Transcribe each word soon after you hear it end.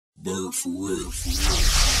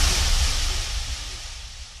Byrd4Real.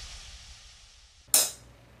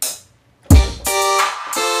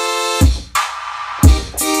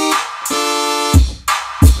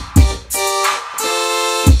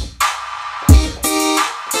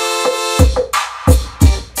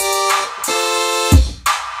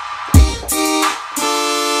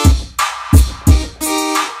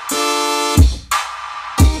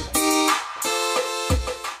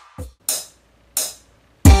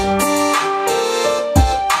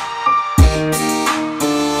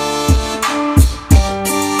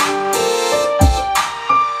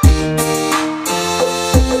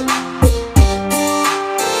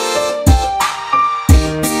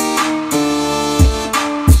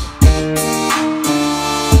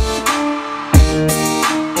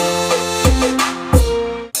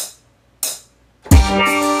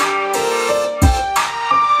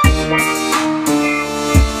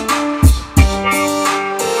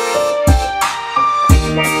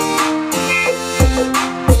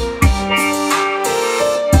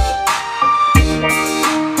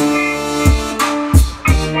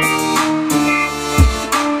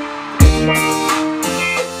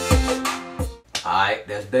 Alright,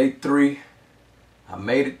 that's day 3. I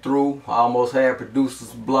made it through. I almost had producer's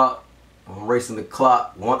block. I'm racing the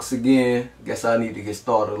clock once again. Guess I need to get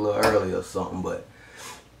started a little early or something, but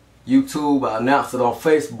YouTube, I announced it on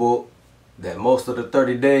Facebook that most of the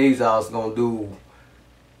 30 days I was going to do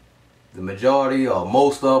the majority or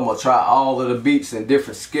most of them, or try all of the beats in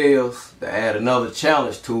different scales to add another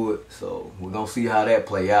challenge to it. So we're going to see how that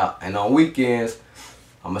play out. And on weekends,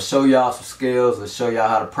 I'm going to show y'all some scales and show y'all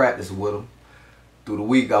how to practice with them. Through the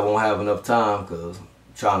week I won't have enough time because I'm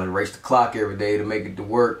trying to race the clock every day to make it to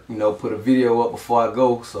work, you know, put a video up before I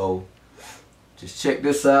go. So just check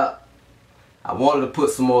this out. I wanted to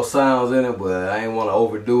put some more sounds in it, but I ain't want to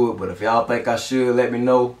overdo it. But if y'all think I should, let me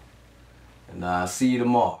know. And I'll see you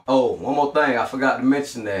tomorrow. Oh, one more thing. I forgot to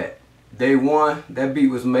mention that day 1, that beat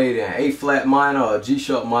was made in A flat minor or G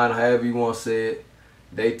sharp minor, however you want to say it.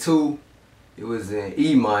 Day 2, it was in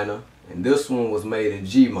E minor. And this one was made in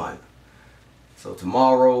G minor. So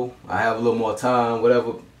tomorrow, I have a little more time.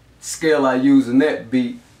 Whatever scale I use in that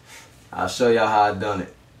beat, I'll show y'all how I done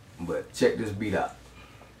it. But check this beat out.